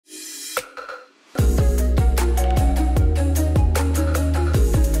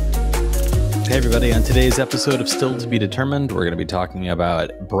Hey everybody, on today's episode of Still to be Determined, we're going to be talking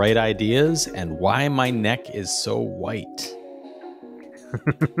about bright ideas and why my neck is so white.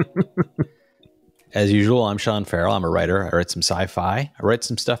 As usual, I'm Sean Farrell. I'm a writer. I write some sci-fi. I write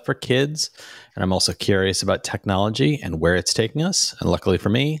some stuff for kids, and I'm also curious about technology and where it's taking us. And luckily for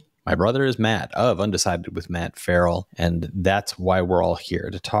me, my brother is Matt of Undecided with Matt Farrell, and that's why we're all here,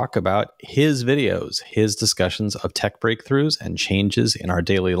 to talk about his videos, his discussions of tech breakthroughs and changes in our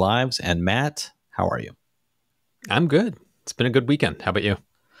daily lives. And Matt, how are you? I'm good. It's been a good weekend. How about you?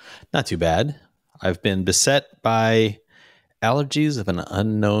 Not too bad. I've been beset by allergies of an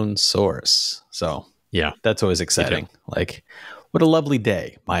unknown source. So yeah, that's always exciting. Like, what a lovely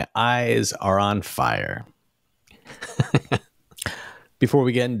day. My eyes are on fire. Before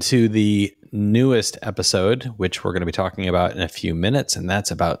we get into the newest episode, which we're going to be talking about in a few minutes, and that's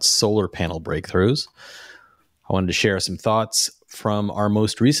about solar panel breakthroughs, I wanted to share some thoughts from our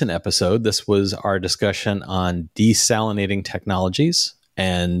most recent episode. This was our discussion on desalinating technologies.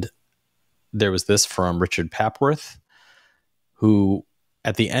 And there was this from Richard Papworth, who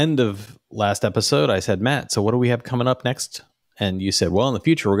at the end of last episode, I said, Matt, so what do we have coming up next? And you said, well, in the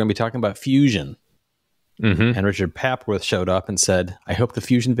future, we're going to be talking about fusion. Mm-hmm. And Richard Papworth showed up and said, I hope the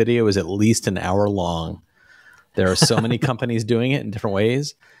fusion video is at least an hour long. There are so many companies doing it in different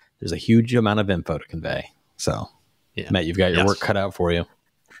ways. There's a huge amount of info to convey. So, yeah. Matt, you've got your work cut out for you.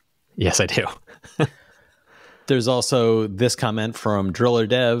 Yes, I do. There's also this comment from Driller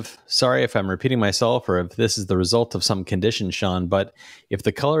Dev. Sorry if I'm repeating myself or if this is the result of some condition, Sean, but if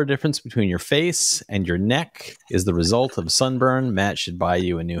the color difference between your face and your neck is the result of sunburn, Matt should buy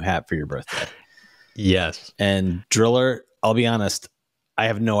you a new hat for your birthday. Yes. And Driller, I'll be honest, I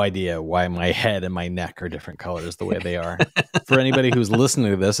have no idea why my head and my neck are different colors the way they are. For anybody who's listening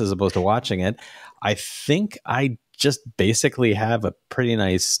to this as opposed to watching it, I think I just basically have a pretty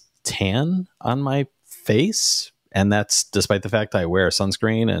nice tan on my face. And that's despite the fact I wear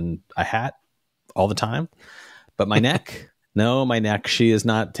sunscreen and a hat all the time. But my neck, no, my neck, she is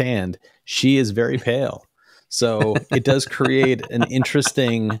not tanned. She is very pale. So it does create an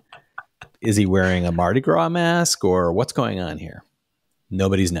interesting... Is he wearing a Mardi Gras mask or what's going on here?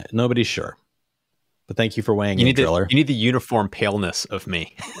 Nobody's sure. But thank you for weighing in, Driller. You need the uniform paleness of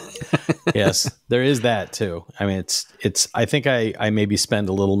me. Yes, there is that too. I mean, it's. I think I maybe spend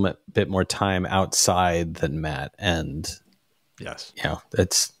a little bit more time outside than Matt. And yes, you know,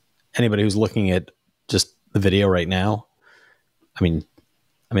 it's anybody who's looking at just the video right now. I mean,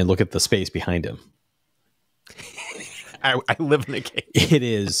 look at the space behind him. I live in a cave. It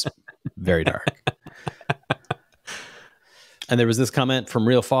is very dark. And there was this comment from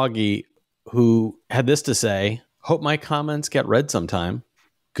Real Foggy who had this to say, hope my comments get read sometime.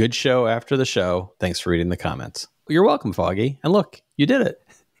 Good show after the show. Thanks for reading the comments. Well, you're welcome, Foggy. And look, you did it.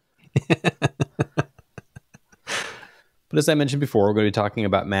 But as I mentioned before, we're going to be talking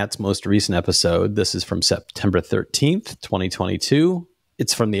about Matt's most recent episode. This is from September 13th, 2022.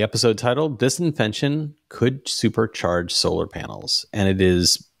 It's from the episode titled, This Invention Could Supercharge Solar Panels. And it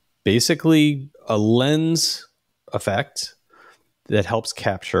is basically a lens effect that helps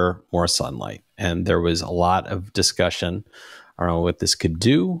capture more sunlight. And there was a lot of discussion around what this could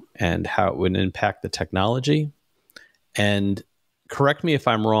do and how it would impact the technology. And correct me if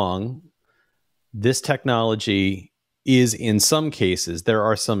I'm wrong, this technology is, in some cases, there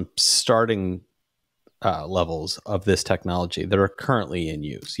are some starting levels of this technology that are currently in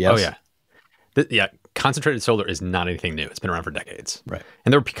use. Yes? Oh, yeah. Yeah. Concentrated solar is not anything new. It's been around for decades. Right.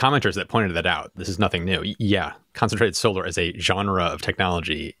 And there were commenters that pointed that out. This is nothing new. Yeah. Concentrated solar as a genre of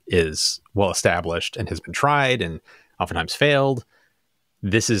technology is well established and has been tried and oftentimes failed.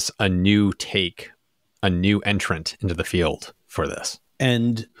 This is a new take, a new entrant into the field for this.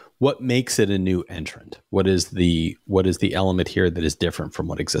 And what makes it a new entrant? What is the element here that is different from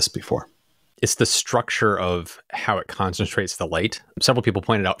what exists before? It's the structure of how it concentrates the light. Several people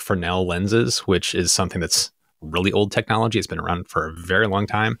pointed out Fresnel lenses, which is something that's really old technology. It's been around for a very long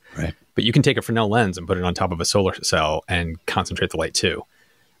time. Right. But you can take a Fresnel lens and put it on top of a solar cell and concentrate the light too.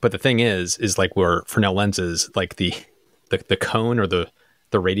 But the thing is like where Fresnel lenses, like the cone or the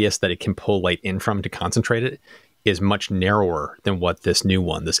radius that it can pull light in from to concentrate it is much narrower than what this new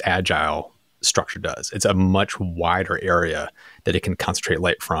one, this AGILE structure does. It's a much wider area that it can concentrate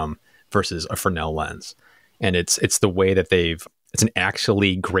light from versus a Fresnel lens. And it's the way that it's an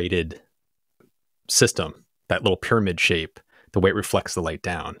actually graded system, that little pyramid shape, the way it reflects the light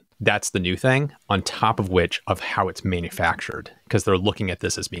down. That's the new thing, on top of how it's manufactured, because they're looking at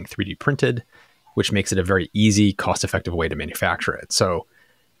this as being 3D printed, which makes it a very easy, cost-effective way to manufacture it. So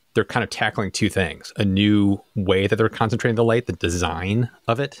they're kind of tackling two things: a new way that they're concentrating the light, the design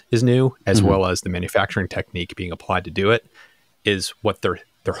of it is new, as well as the manufacturing technique being applied to do it is what they're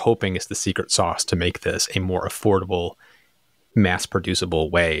hoping is the secret sauce to make this a more affordable, mass producible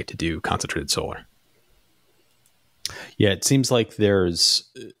way to do concentrated solar. Yeah, it seems like there's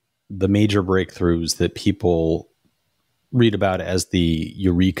the major breakthroughs that people read about as the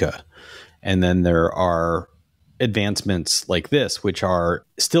eureka. And then there are advancements like this, which are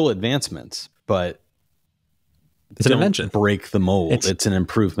still advancements, but it's an invention. Break the mold. It's an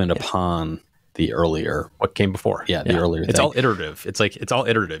improvement upon the earlier, what came before. The earlier it's thing. all iterative. It's all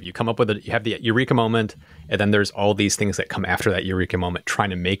iterative. You come up with it, you have the eureka moment, and then there's all these things that come after that eureka moment,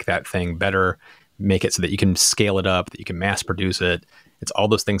 trying to make that thing better, make it so that you can scale it up, that you can mass produce it. It's all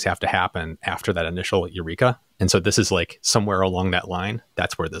those things have to happen after that initial eureka. And so this is like somewhere along that line.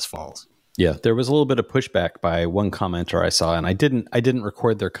 That's where this falls. Yeah, there was a little bit of pushback by one commenter I saw, and I didn't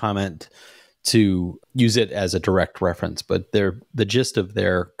record their comment to use it as a direct reference, but the gist of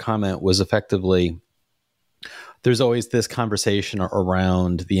their comment was effectively, there's always this conversation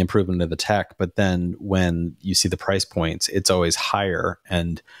around the improvement of the tech, but then when you see the price points, it's always higher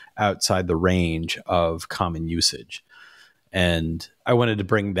and outside the range of common usage. And I wanted to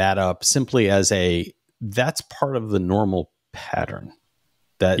bring that up simply as that's part of the normal pattern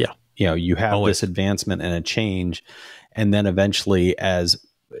that, you have always this advancement and a change. And then eventually as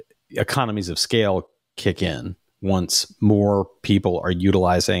economies of scale kick in, once more people are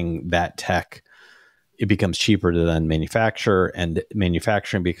utilizing that tech, it becomes cheaper to then manufacture, and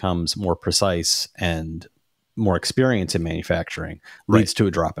manufacturing becomes more precise, and more experience in manufacturing leads to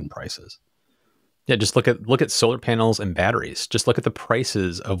a drop in prices. Yeah, just look at solar panels and batteries. Just look at the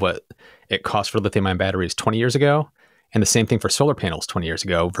prices of what it cost for lithium-ion batteries 20 years ago, and the same thing for solar panels 20 years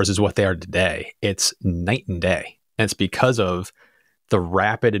ago versus what they are today. It's night and day. And it's because of the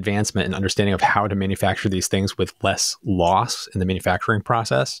rapid advancement and understanding of how to manufacture these things with less loss in the manufacturing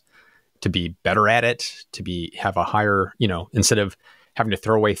process, to be better at it, have a higher, instead of having to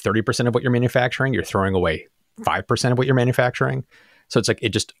throw away 30% of what you're manufacturing, you're throwing away 5% of what you're manufacturing. So it's like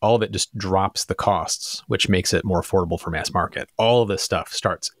all of it just drops the costs, which makes it more affordable for mass market. All of this stuff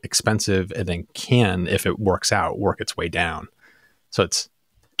starts expensive and then can, if it works out, work its way down. So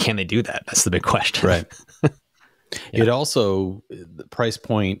can they do that? That's the big question. Right. It also, the price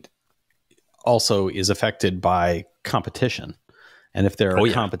point also is affected by competition. And if there are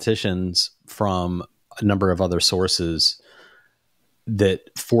competitions from a number of other sources that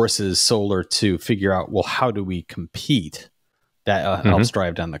forces solar to figure out, well, how do we compete? That helps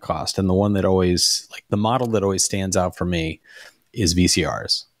drive down the cost. And the one that always, the model that always stands out for me is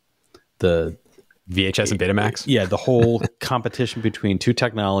VCRs. The VHS and Betamax? Yeah, the whole competition between two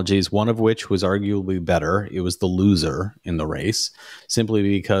technologies, one of which was arguably better. It was the loser in the race, simply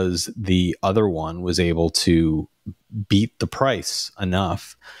because the other one was able to beat the price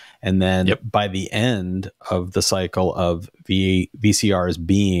enough. And then by the end of the cycle of VCRs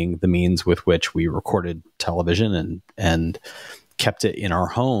being the means with which we recorded television and kept it in our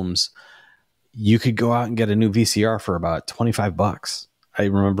homes, you could go out and get a new VCR for about $25. I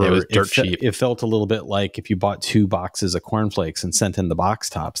remember it was dirt cheap. It felt a little bit like if you bought 2 boxes of cornflakes and sent in the box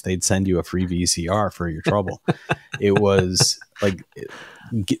tops, they'd send you a free VCR for your trouble. It was like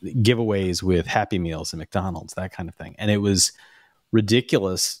giveaways with Happy Meals and McDonald's, that kind of thing. And it was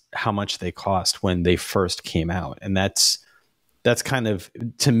ridiculous how much they cost when they first came out. And that's kind of,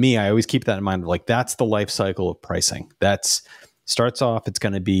 to me, I always keep that in mind. That's the life cycle of pricing. Starts off, it's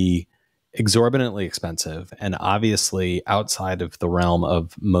going to be exorbitantly expensive and obviously outside of the realm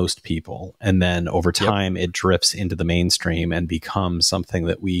of most people. And then over time, it drifts into the mainstream and becomes something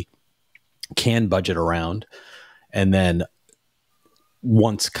that we can budget around. And then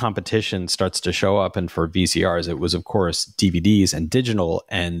once competition starts to show up, and for VCRs, it was, of course, DVDs and digital,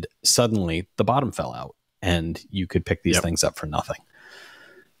 and suddenly the bottom fell out and you could pick these things up for nothing.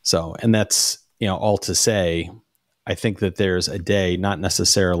 So, and that's, all to say, I think that there's a day, not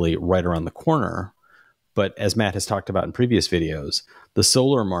necessarily right around the corner, but as Matt has talked about in previous videos, the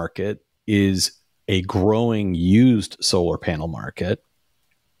solar market is a growing used solar panel market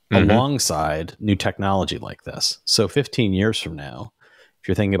alongside new technology like this. So 15 years from now, if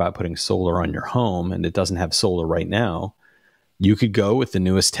you're thinking about putting solar on your home and it doesn't have solar right now, you could go with the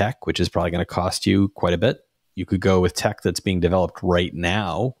newest tech, which is probably going to cost you quite a bit. You could go with tech that's being developed right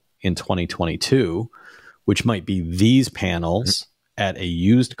now in 2022, which might be these panels at a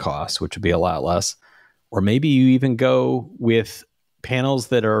used cost, which would be a lot less. Or maybe you even go with panels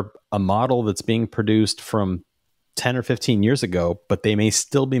that are a model that's being produced from 10 or 15 years ago, but they may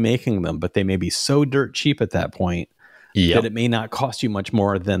still be making them, but they may be so dirt cheap at that point that it may not cost you much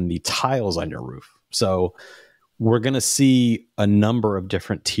more than the tiles on your roof. So we're going to see a number of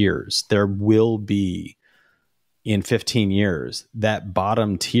different tiers. There will be, in 15 years, that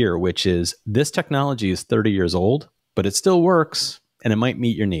bottom tier, which is this technology is 30 years old, but it still works and it might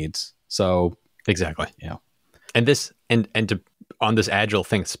meet your needs. So exactly. Yeah. And this, and to, on this Agile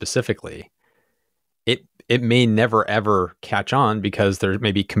thing specifically, it may never ever catch on because there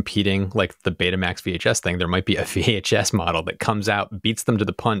may be competing, like the Betamax VHS thing. There might be a VHS model that comes out, beats them to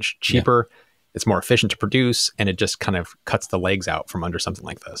the punch, cheaper, it's more efficient to produce, and it just kind of cuts the legs out from under something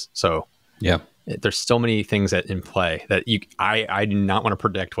like this. So there's so many things that in play that I do not want to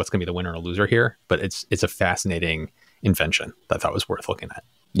predict what's going to be the winner or loser here, but it's a fascinating invention that I thought was worth looking at.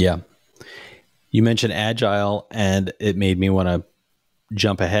 Yeah. You mentioned Agile, and it made me want to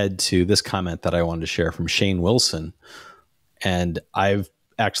jump ahead to this comment that I wanted to share from Shane Wilson. And I've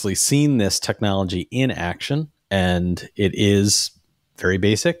actually seen this technology in action, and it is very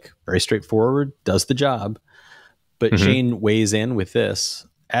basic, very straightforward, does the job. But Shane weighs in with this.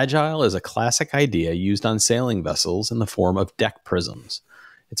 Agile is a classic idea used on sailing vessels in the form of deck prisms.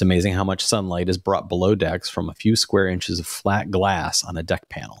 It's amazing how much sunlight is brought below decks from a few square inches of flat glass on a deck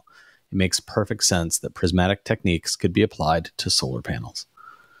panel. It makes perfect sense that prismatic techniques could be applied to solar panels.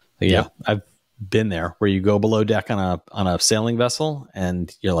 So I've been there where you go below deck on a sailing vessel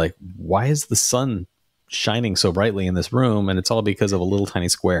and you're like, why is the sun shining so brightly in this room? And it's all because of a little tiny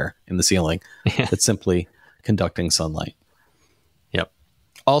square in the ceiling that's simply conducting sunlight. Yep.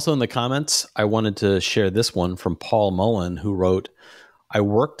 Also in the comments, I wanted to share this one from Paul Mullen, who wrote, I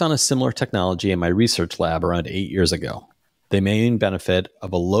worked on a similar technology in my research lab around 8 years ago. The main benefit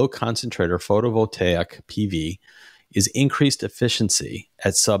of a low concentrator photovoltaic PV is increased efficiency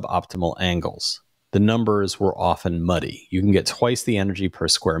at suboptimal angles. The numbers were often muddy. You can get twice the energy per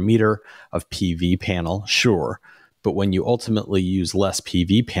square meter of PV panel, sure, but when you ultimately use less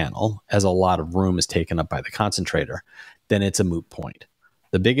PV panel, as a lot of room is taken up by the concentrator, then it's a moot point.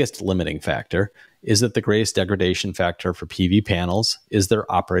 The biggest limiting factor is that the greatest degradation factor for PV panels is their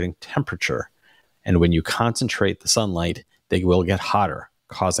operating temperature. And when you concentrate the sunlight, they will get hotter,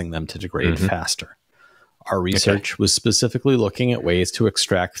 causing them to degrade faster. Our research was specifically looking at ways to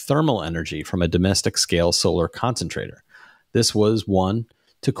extract thermal energy from a domestic scale solar concentrator. This was 1,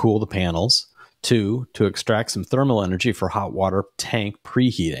 to cool the panels, 2, to extract some thermal energy for hot water tank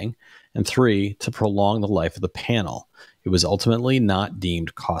preheating, and 3, to prolong the life of the panel. It was ultimately not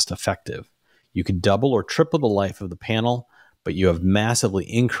deemed cost effective. You could double or triple the life of the panel, but you have massively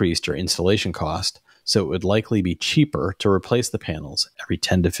increased your installation cost, so it would likely be cheaper to replace the panels every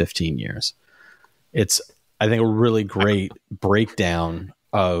 10 to 15 years. It's, I think, a really great breakdown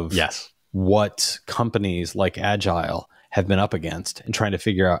of what companies like Agile have been up against and trying to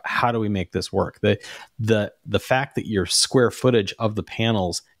figure out, how do we make this work? The fact that your square footage of the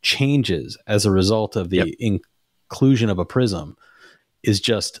panels changes as a result of the inclusion of a prism is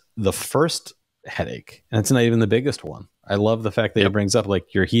just the first headache, and it's not even the biggest one. I love the fact that it brings up,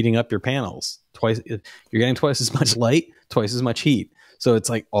 like, you're heating up your panels twice, you're getting twice as much light, twice as much heat. So it's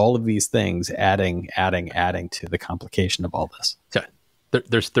like all of these things adding to the complication of all this. So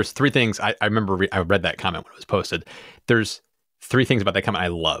there's 3 things. I remember I read that comment when it was posted. There's 3 things about that comment I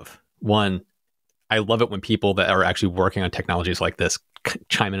love. 1, I love it when people that are actually working on technologies like this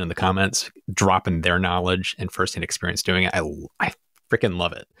chime in the comments, dropping their knowledge and firsthand experience doing it. I freaking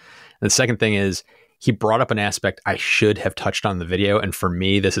love it. And the second thing is, he brought up an aspect I should have touched on in the video. And for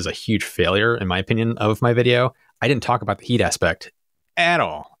me, this is a huge failure, in my opinion, of my video. I didn't talk about the heat aspect at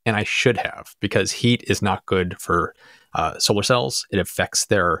all. And I should have, because heat is not good for solar cells. It affects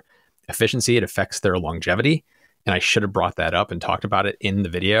their efficiency. It affects their longevity. And I should have brought that up and talked about it in the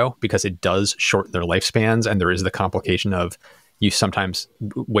video, because it does shorten their lifespans. And there is the complication of, you sometimes,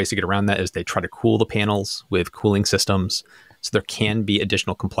 ways to get around that is they try to cool the panels with cooling systems. So there can be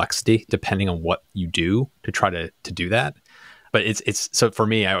additional complexity depending on what you do to try to do that. But it's so for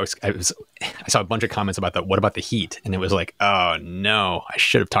me, I saw a bunch of comments about that. What about the heat? And it was like, oh no, I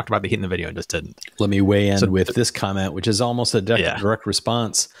should have talked about the heat in the video and just didn't. Let me weigh in with this comment, which is almost a direct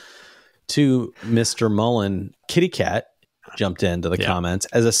response to Mr. Mullen. Kitty Cat jumped into the comments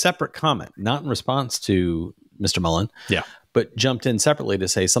as a separate comment, not in response to Mr. Mullen. But jumped in separately to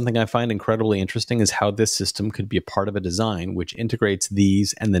say, something I find incredibly interesting is how this system could be a part of a design which integrates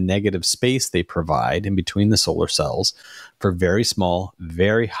these and the negative space they provide in between the solar cells for very small,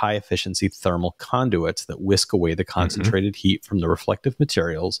 very high efficiency thermal conduits that whisk away the concentrated heat from the reflective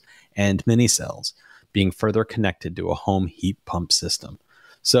materials and mini cells, being further connected to a home heat pump system.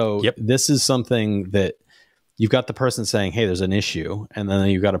 So this is something that you've got the person saying, hey, there's an issue. And then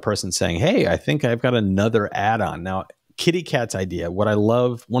you've got a person saying, hey, I think I've got another add-on. Now, Kitty Cat's idea, one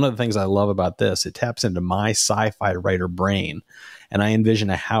of the things I love about this, it taps into my sci-fi writer brain. And I envision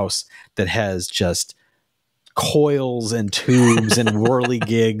a house that has just coils and tubes and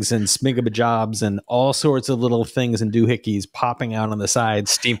whirligigs and smigabajobs and all sorts of little things and doohickeys popping out on the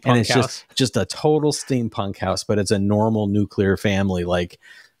sides. Steampunk and it's house. just a total steampunk house, but it's a normal nuclear family. Like,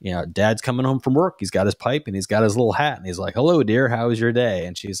 you know, dad's coming home from work. He's got his pipe and he's got his little hat and he's like, "Hello, dear. How was your day?"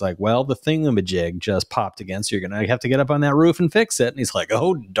 And she's like, "Well, the thingamajig just popped again, so you're going to have to get up on that roof and fix it." And he's like,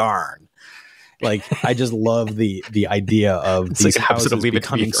 "Oh, darn." Like, I just love the idea of It's these like houses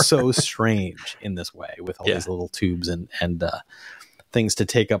becoming so strange in this way with all these little tubes and things to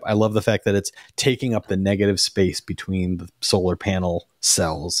take up. I love the fact that it's taking up the negative space between the solar panel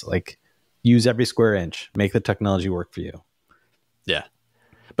cells. Like, use every square inch, make the technology work for you. Yeah.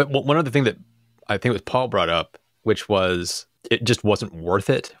 But one other thing that I think was Paul brought up, which was it just wasn't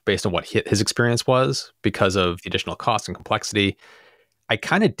worth it based on what his experience was because of the additional cost and complexity. I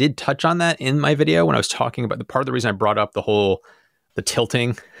kind of did touch on that in my video when I was talking about the part of the reason I brought up the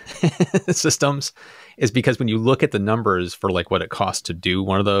tilting systems is because when you look at the numbers for like what it costs to do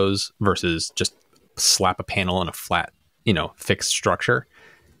one of those versus just slap a panel in a flat, you know, fixed structure,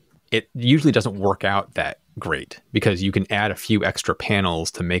 it usually doesn't work out that great because you can add a few extra panels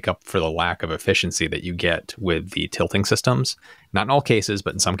to make up for the lack of efficiency that you get with the tilting systems. Not in all cases,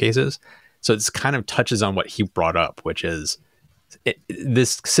 but in some cases. So it's kind of touches on what he brought up, which is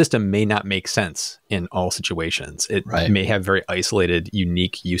this system may not make sense in all situations. It may have very isolated,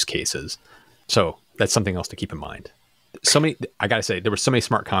 unique use cases. So that's something else to keep in mind. I got to say, there were so many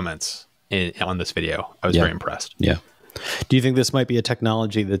smart comments on this video. I was very impressed. Yeah. Do you think this might be a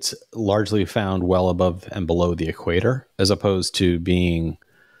technology that's largely found well above and below the equator, as opposed to being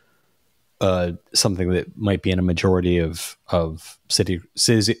something that might be in a majority of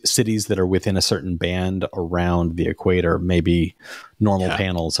cities that are within a certain band around the equator? Maybe normal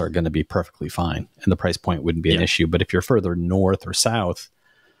panels are going to be perfectly fine and the price point wouldn't be an issue. But if you're further north or south,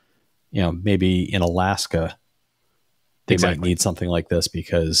 you know, maybe in Alaska, they might need something like this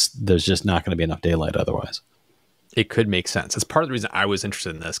because there's just not going to be enough daylight otherwise. It could make sense. It's part of the reason I was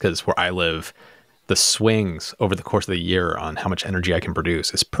interested in this, because where I live, the swings over the course of the year on how much energy I can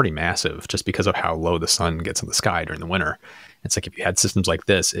produce is pretty massive just because of how low the sun gets in the sky during the winter. It's like if you had systems like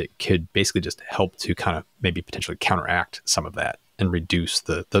this, it could basically just help to kind of maybe potentially counteract some of that and reduce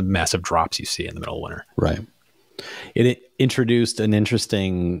the massive drops you see in the middle of winter. Right. It introduced an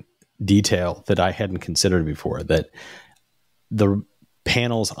interesting detail that I hadn't considered before, that the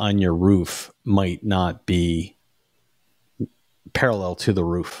panels on your roof might not be parallel to the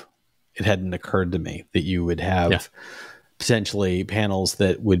roof. It hadn't occurred to me that you would have potentially panels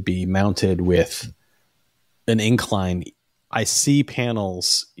that would be mounted with an incline. I see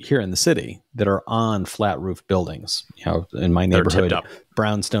panels here in the city that are on flat roof buildings. You know, in my neighborhood,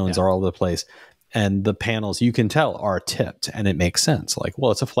 brownstones are all over the place. And the panels, you can tell, are tipped, and it makes sense. Like,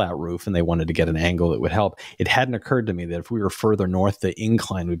 well, it's a flat roof and they wanted to get an angle that would help. It hadn't occurred to me that if we were further north, the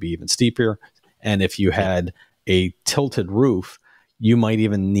incline would be even steeper. And if you had a tilted roof, you might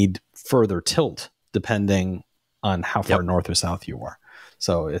even need further tilt depending on how far north or south you are.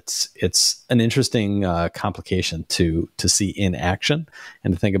 So it's an interesting complication to see in action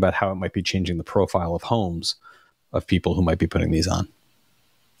and to think about how it might be changing the profile of homes of people who might be putting these on.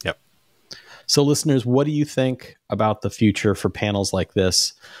 Yep. So listeners, what do you think about the future for panels like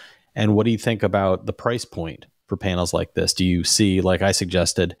this? And what do you think about the price point for panels like this? Do you see, like I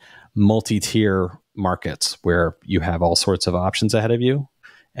suggested, multi-tier markets where you have all sorts of options ahead of you?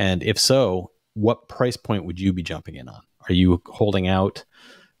 And if so, what price point would you be jumping in on? Are you holding out?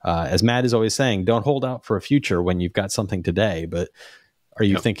 As Matt is always saying, don't hold out for a future when you've got something today. But are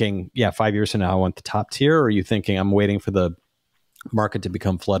you thinking, 5 years from now, I want the top tier? Or are you thinking I'm waiting for the market to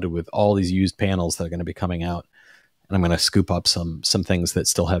become flooded with all these used panels that are going to be coming out, and I'm going to scoop up some things that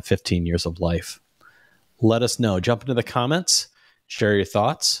still have 15 years of life? Let us know. Jump into the comments, share your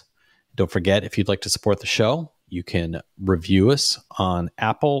thoughts. Don't forget, if you'd like to support the show, you can review us on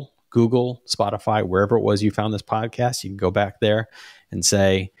Apple, Google, Spotify, wherever it was you found this podcast. You can go back there and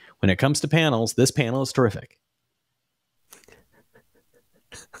say, when it comes to panels, this panel is terrific.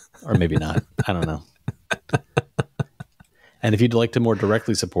 Or maybe not. I don't know. And if you'd like to more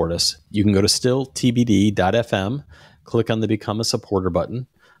directly support us, you can go to stilltbd.fm, click on the Become a Supporter button,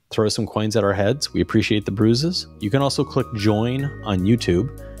 throw some coins at our heads. We appreciate the bruises. You can also click join on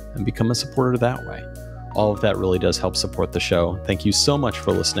YouTube and become a supporter that way. All of that really does help support the show. Thank you so much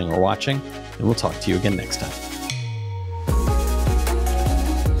for listening or watching, and we'll talk to you again next time.